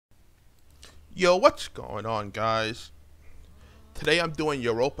Yo, what's going on, guys? Today I'm doing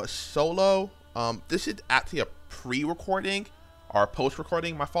Europa solo. This is actually a pre-recording or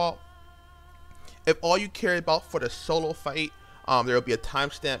post-recording, my fault. If all you care about for the solo fight, there will be a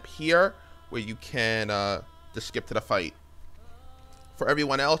timestamp here where you can just skip to the fight. For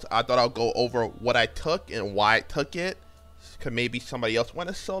everyone else, I thought I'll go over what I took and why I took it. Cause maybe somebody else want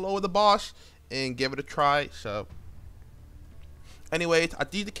to solo with the boss and give it a try. So, anyways,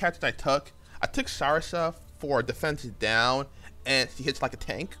 these are the characters I took. I took Sarasa for defense down, and she hits like a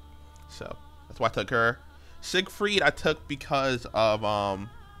tank, so that's why I took her. Siegfried I took because of I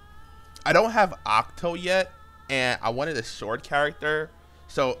don't have Octo yet, and I wanted a sword character,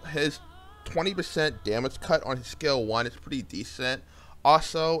 so his 20% damage cut on his skill 1 is pretty decent.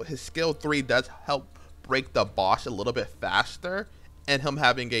 Also, his skill 3 does help break the boss a little bit faster, and him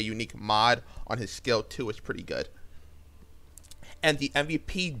having a unique mod on his skill 2 is pretty good. And the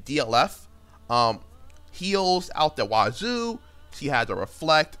MVP DeLaFille heals out the wazoo. She has a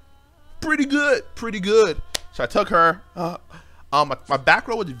reflect, pretty good. So I took her. My back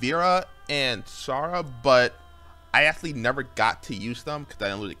row was Vera and Sarah, but I actually never got to use them because I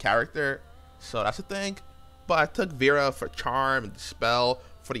didn't lose a character, so that's the thing. But I took Vera for charm and dispel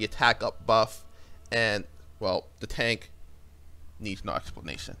for the attack up buff, and well, the tank needs no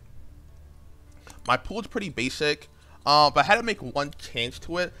explanation. My pool is pretty basic. But I had to make one change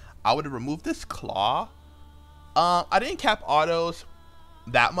to it. I would have removed this claw. I didn't cap autos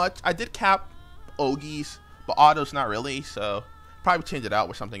that much. I did cap Ogies, but autos not really, so probably change it out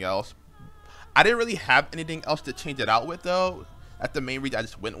with something else. I didn't really have anything else to change it out with though. That's the main reason I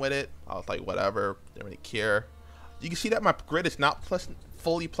just went with it. I was like, whatever, didn't really care. You can see that my grid is not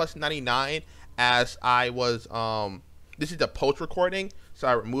fully plus 99 as I was, this is the post recording, so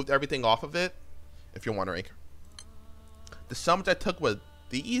I removed everything off of it, if you're wondering. The summons I took was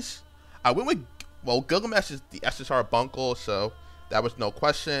these. I went with, well, Gilgamesh is the SSR Bunkle, so that was no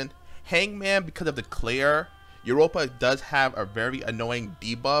question. Hangman, because of the clear. Europa does have a very annoying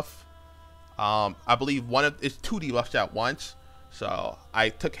debuff. I believe it's 2 debuffs at once. So I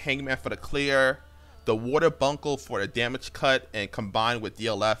took Hangman for the clear. The Water Bunkle for the damage cut, and combined with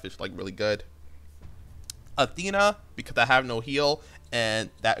DLF is like really good. Athena, because I have no heal, and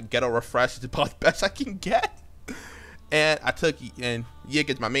that Ghetto Refresh is about the best I can get. And I took, and Yig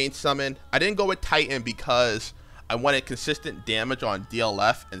is my main summon. I didn't go with Titan because I wanted consistent damage on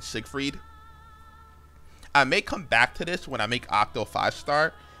DLF and Siegfried. I may come back to this when I make Octo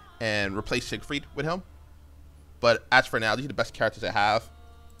 5-star and replace Siegfried with him. But as for now, these are the best characters I have.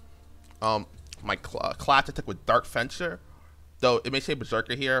 My class I took with Dark Fencer. Though it may say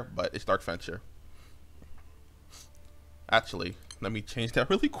Berserker here, but it's Dark Fencer. Actually, let me change that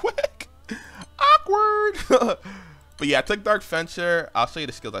really quick. Awkward! But yeah, I took Dark Fencer. I'll show you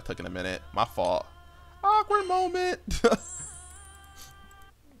the skills I took in a minute. My fault. Awkward moment.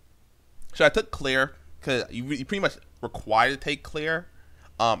 So I took Clear because you pretty much required to take Clear.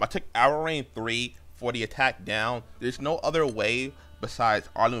 I took Arrow Rain 3 for the attack down. There's no other way besides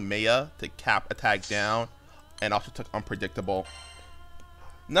Arlumea to cap attack down, and also took Unpredictable.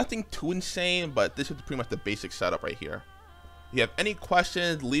 Nothing too insane, but this is pretty much the basic setup right here. If you have any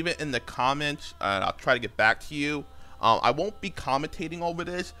questions, leave it in the comments, and I'll try to get back to you. I won't be commentating over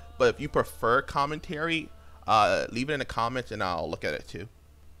this, but if you prefer commentary, leave it in the comments and I'll look at it too.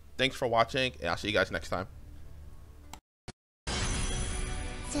 Thanks for watching, and I'll see you guys next time.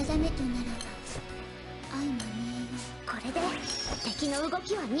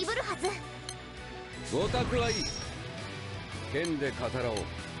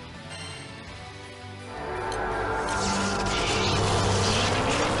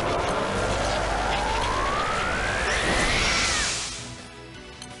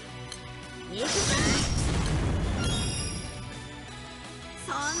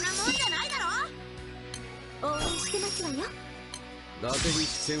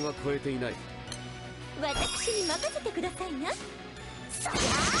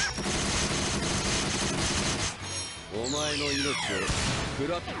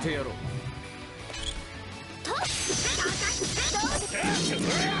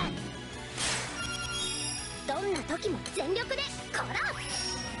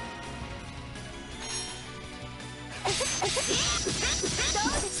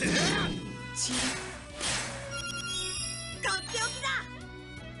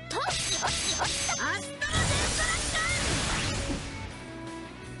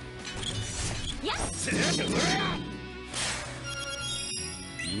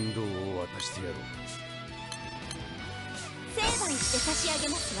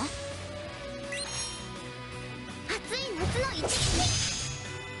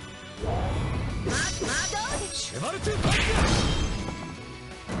 シュバルトゥファイヤ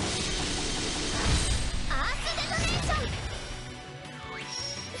アースデトネーション。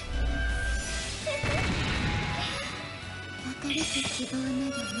明るく希望な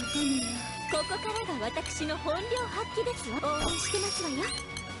ど持たぬよ。ここからが私の本領発揮ですわ。応援してますわよ。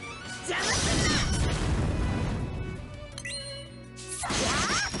邪魔すんな。そりゃ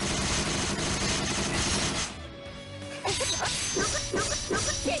あ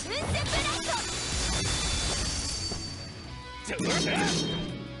セブンスプライト。おちんお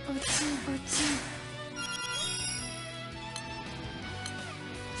ちん。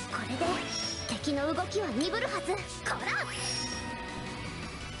これで敵の動きは鈍るはず。こら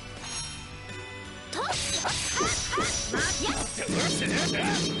とっ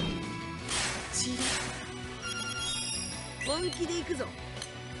本気で行くぞ。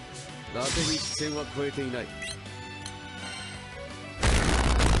伊達に視線は超えていない。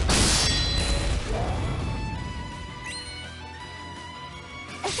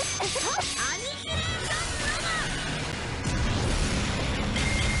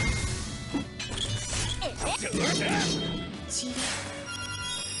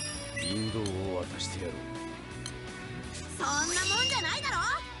引導を渡してやろう。そんなもんじゃないだ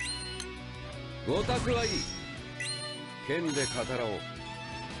ろ。ごたくはいい。剣で語らおう。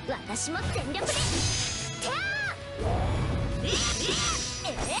私も全力で。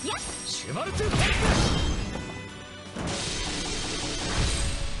シュバルトゥファイヤ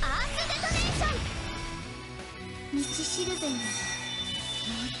アースデトネーション。道しるべにま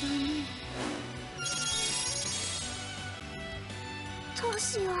たね。どう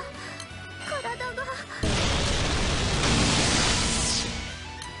しよう、体が。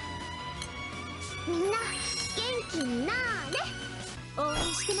みんな元気になーれ。応援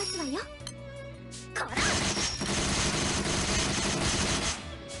してますわよ。こら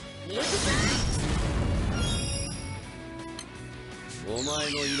行くぞ。お前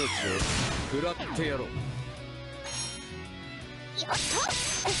の命を食らってやろう。よっと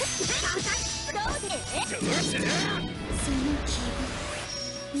どうで。その希望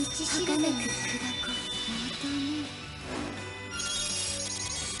道しるべく砕こう。またね。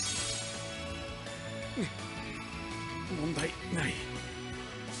問題ない。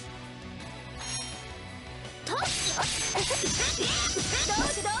とっどう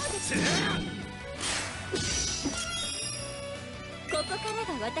ここから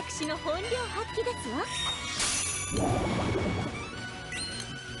が私の本領発揮ですわ。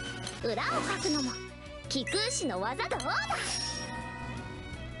裏をかくのも貴空士の技。どうだ。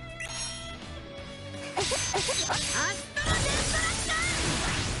アストロデストラクション。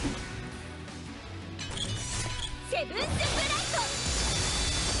セブンスブライト。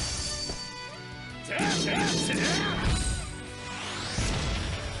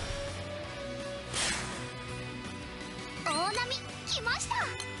大波来ました。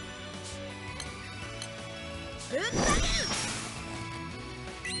ぶった切る。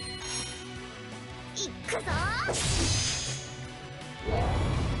いくぞ。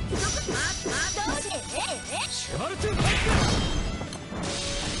どうで。シュバルトゥファイヤ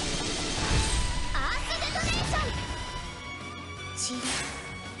アースデトネーション。チラ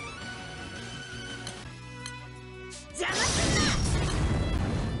邪魔すん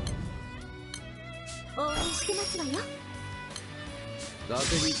な。応援してますわよ。伊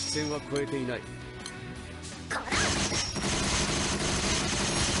達に視線は超えていない。こら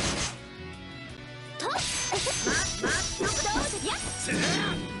とどうで。やっ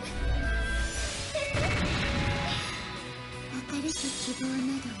明るき希望な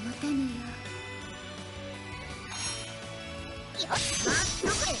ど持たぬよ。よっ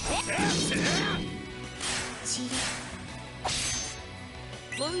チラ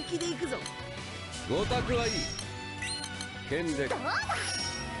本気で行くぞ。ごたくはいい。剣でどうだ。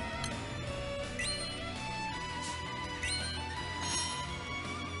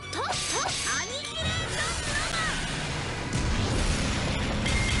とアニヒレーショ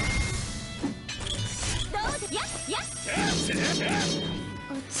ン。どうで。やっ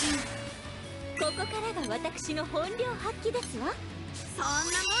おちん。ここからが私の本領発揮ですわ。そんなも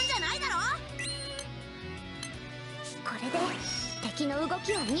んじゃないだろ。これで敵の動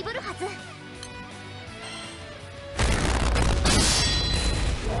きは鈍るはず。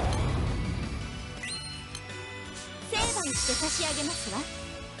成敗して差し上げますわ。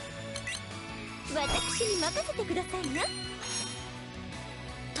私に任せてくださいな。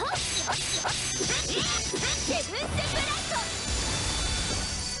とセブンスブライト。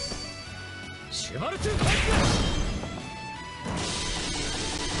シュバルトゥファイヤ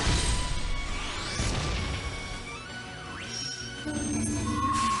どうなされよ。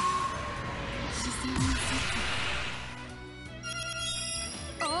視線の切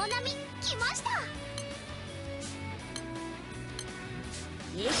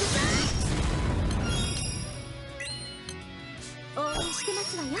してま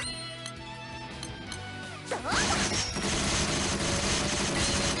すわよ。どうだ。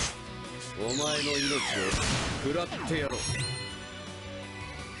お前の命を食らってやろう。い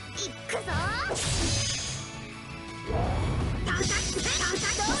くぞ。たたくぜ。どう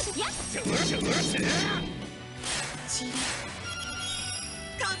ぞ。やっ。ちら。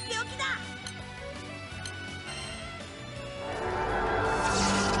とっておきだ。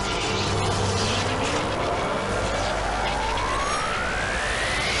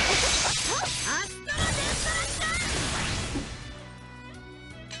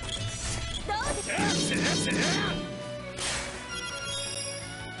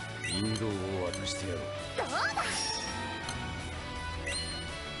引導を渡してやろう。どうだ。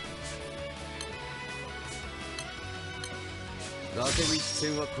伊達の一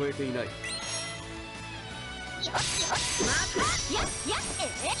線は越えていない。よしよし。また。やっやっ。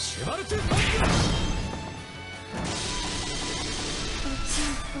シュバルト。おちん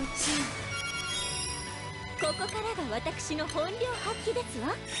おちん。ここからが私の本領発揮ですわ。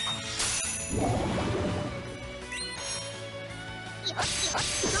よしよ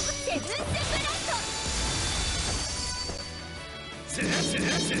し。セブンスプラット。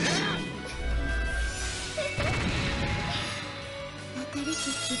明るき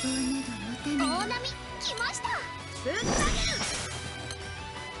希望など持たない。大波来ました。ぶっ投げる。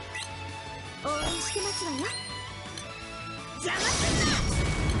応援してますわよ。邪魔すんな。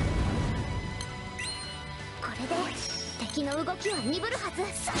これで敵の動きは鈍るはず。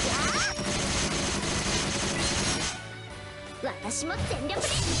そりゃあ私も全力で。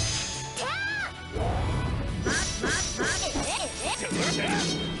てゃー。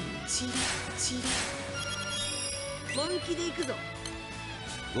チラチラ。本気で行くぞ。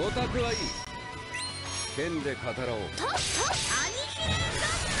ごたくはいい。剣で語らおう。とっとアニヒレーショ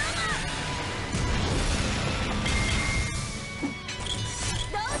ン。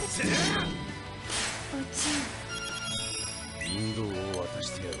どうです。おちん。引導を渡し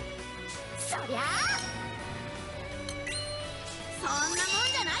てやろう。そりゃあそんなもん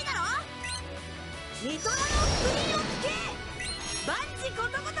じゃないだろ。ニトロの国を聞け。バッチこと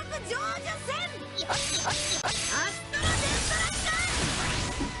ごとく成就戦。よしよしよし。アストロデストラクショ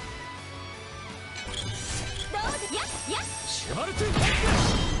ン。どうで。やっやっ。シュバルト。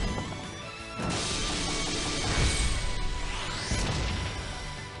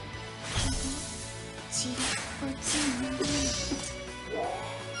ちらおちんの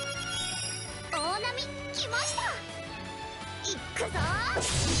大波来ました。いくぞ。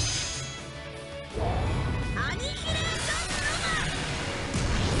アニヒレーション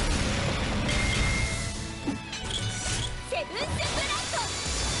セブンスブラッド。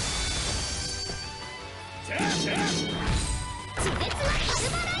地熱はパル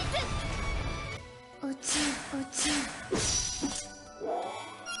バライズ。おちんおちん。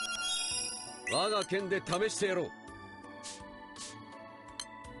我が剣で試してやろう。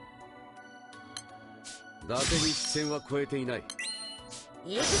伊達に一線は越えていない。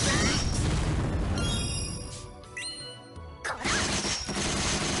行くぞ。こ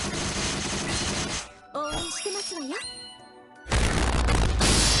ら。応援してますわよ。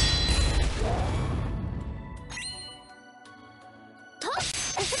とっアス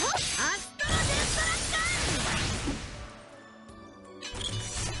トロデストラ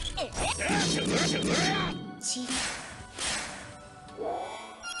クション。チラ。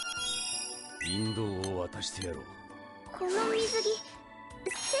引導を渡してやろう。この水着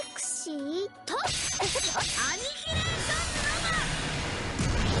セクシーとアニヒレーショ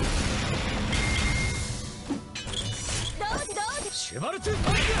ン。どうでどうで。シュバルト。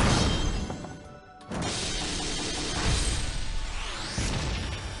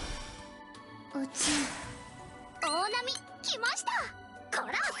おちん大波来ました。こ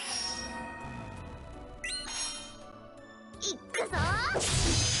らいくぞ。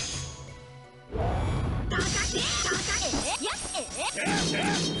たたけやっ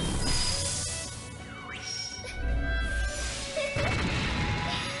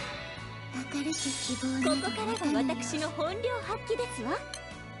明るき希望など。ここからが私の本領発揮ですわ。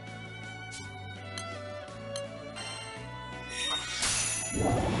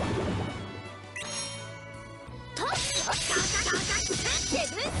とっセ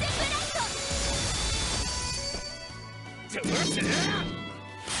ブンスブラッド。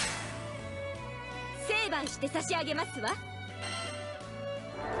成敗して差し上げますわ。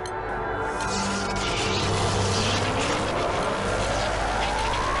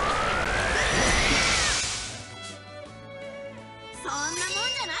そんなもん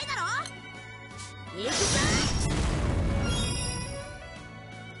じゃないだろ。行くぞ。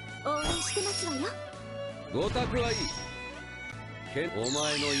応援してますわよ。ごたくはいい。お前の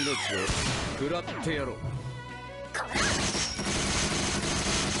命を食らってやろう。こら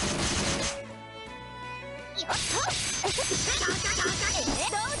よっとど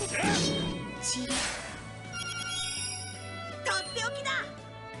うですか。とっておきだ。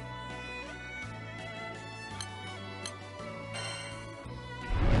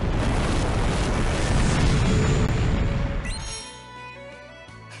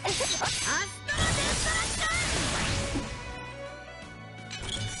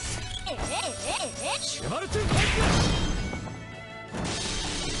シュバルトゥ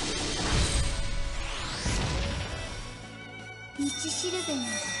道しるべなどま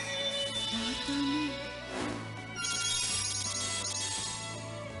たね。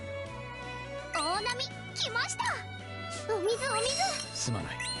大波来ました。お水お水。すま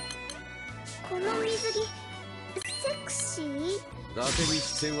ない。この水着セクシー。伊達に視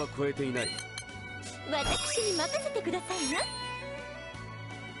線は超えていない。私に任せてくださいな。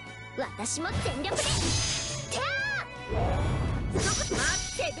私も全力で。キャーそこ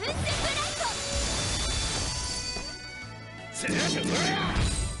セブンスブライト。アー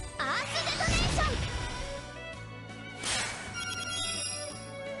スデトネーション。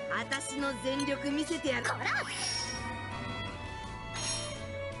私の全力見せてやる。こらよ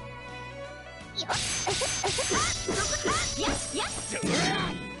っやっやっ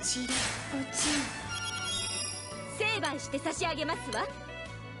チリおちん成敗して差し上げますわ。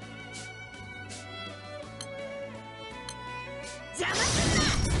邪魔すんな。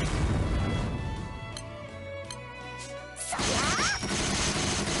そりゃ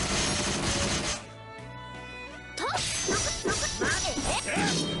と待て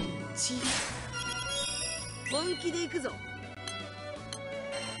チリ本気で行くぞ。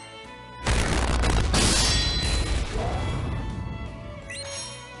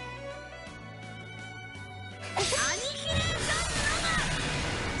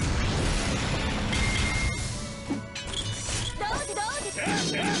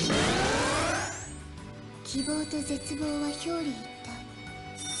希望と絶望は表裏一体。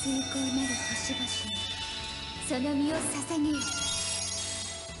崇高なる星々にその身を捧げよ。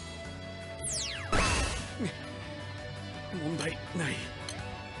問題ない。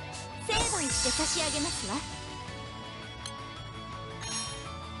成敗して差し上げますわ。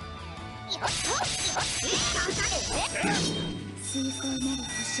よっと崇高なる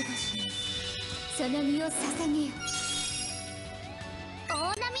星々にその身を捧げよ。大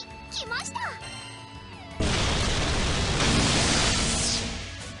波来ました。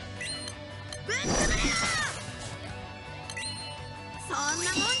ぶっ潰れろ。そんなもんじ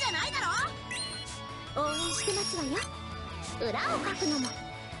ゃないだろ。応援してますわよ。裏をかくのも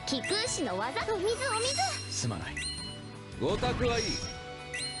貴空士の技。お水お水。すまない。ごたくはいい。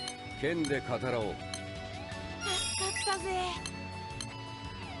剣で語らおう。助かったぜ。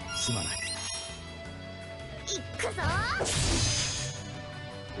すまない。いくぞ。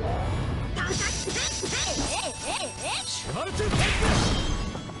たたきシュバルトゥ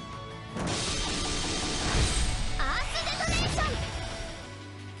アースデトネーション。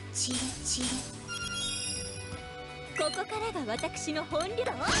チレチレ。ここからが私の本領。どう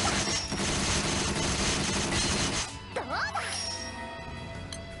だどうだ。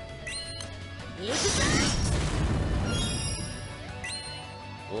行くぞ。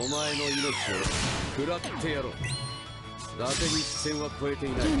お前の命を食らってやろう。伊達に視線は超えてい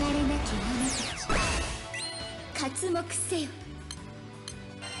ない。生まれなき者たち刮目せよ。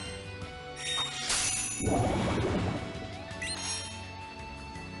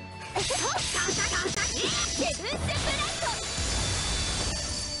セブンスブライト。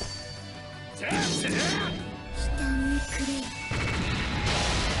忌憚にくれよ。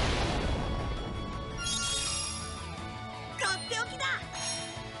とっておきだ。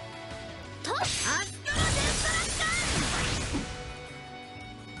とアストロデストラクショ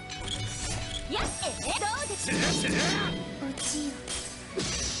ン。やっどうですおちよ。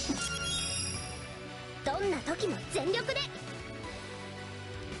どんな時も全力で。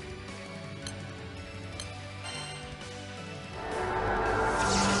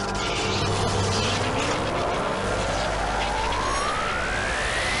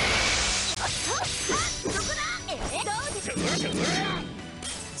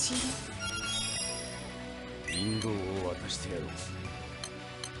引導を渡してやろう。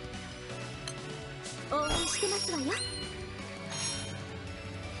応援してますわよ。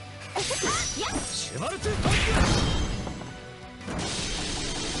シュバルトゥ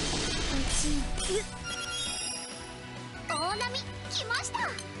大波来ました。こ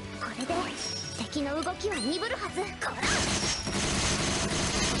れで敵の動きは鈍るはず。こら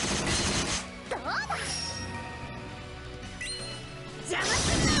どうだ。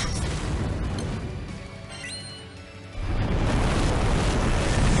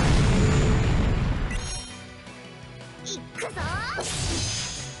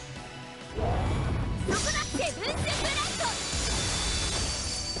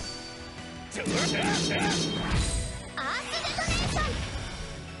チ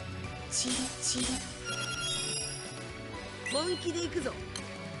リチリ本気で行くぞ。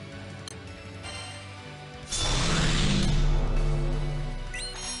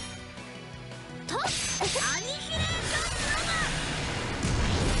とアニヒレー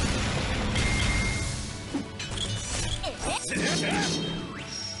ショ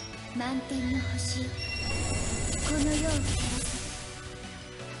ン満天の星よ、この世を照らせ。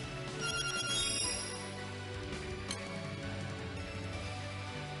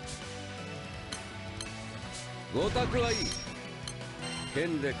ごたくはいい。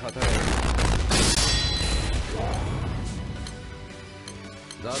剣で語れ。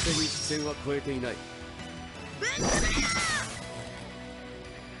伊達に視線は超えていない。ぶっ潰れろ。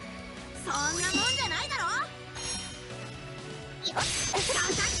そんなもんじゃないだろ。よっ、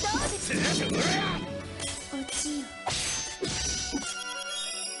落ちよ。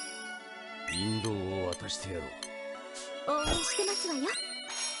引導を渡してやろう。応援してますわよ。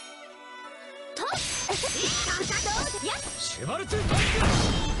とシュバルツ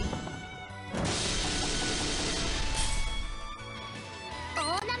大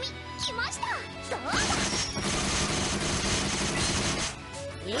波来ました。どうだ。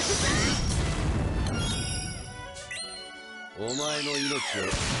行くぞ。お前の命を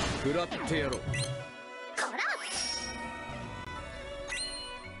食らってやろう。こら。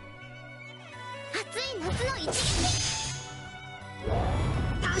暑い夏の一撃。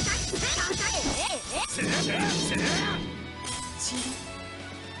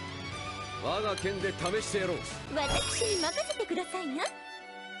我が剣で試してやろう。私に任せてくださいな。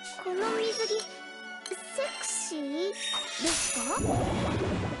この水着セクシーですか。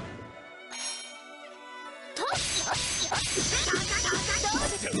と落ち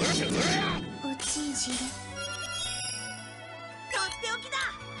よ。とっておきだ。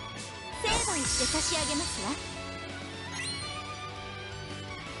成敗して差し上げますわ。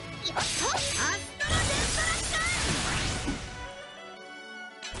アストロデストラクション。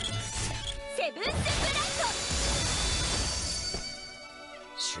セブンスブライト。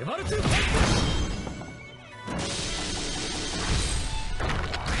シュバルツファイ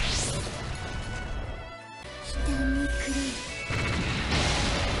北に来る。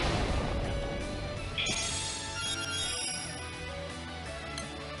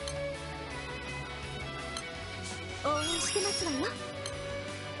応援してますわよ。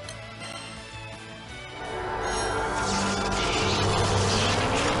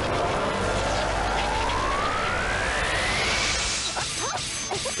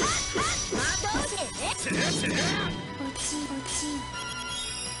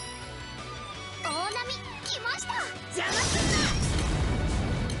大波来ました。邪魔すん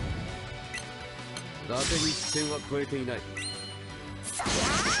伊達に視線は超えていない。そりゃ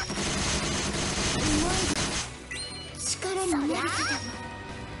あ思い力になるけども。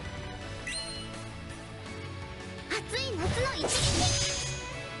暑い夏の一撃。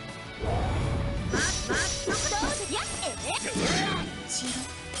どうぞやっ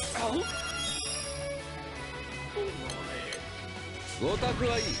ごたく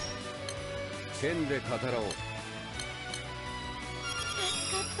はいい。剣で語らおう。助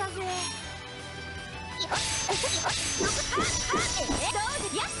かったぜ。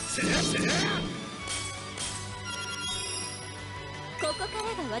ここから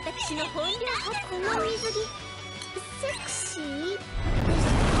が私の本領発揮。この水着セクシー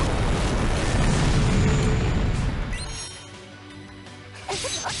です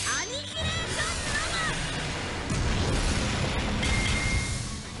か。アニヒレーション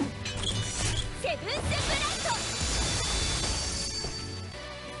セブンスブライト。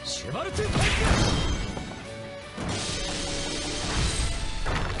シュバルツファイ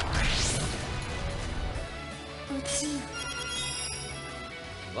落ちよ。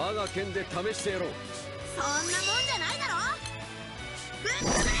我が剣で試してやろう。そんなもんじゃないだろ。ぶっ潰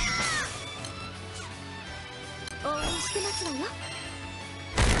れろ。応援してますわよ。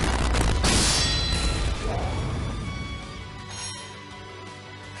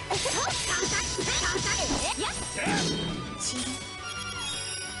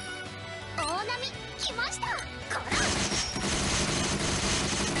大波来ました。こら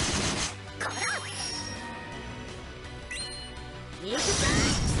こら。行くぞ。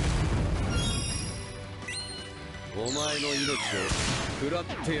お前の命を食らっ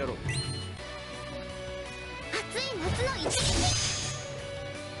てやろう。暑い夏の一撃。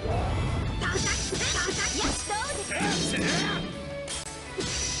よしど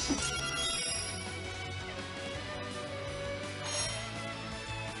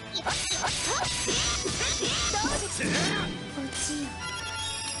うです。落ちよ。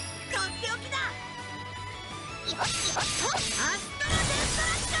とっておきだ。アストロデストラ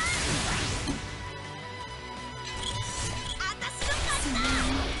クション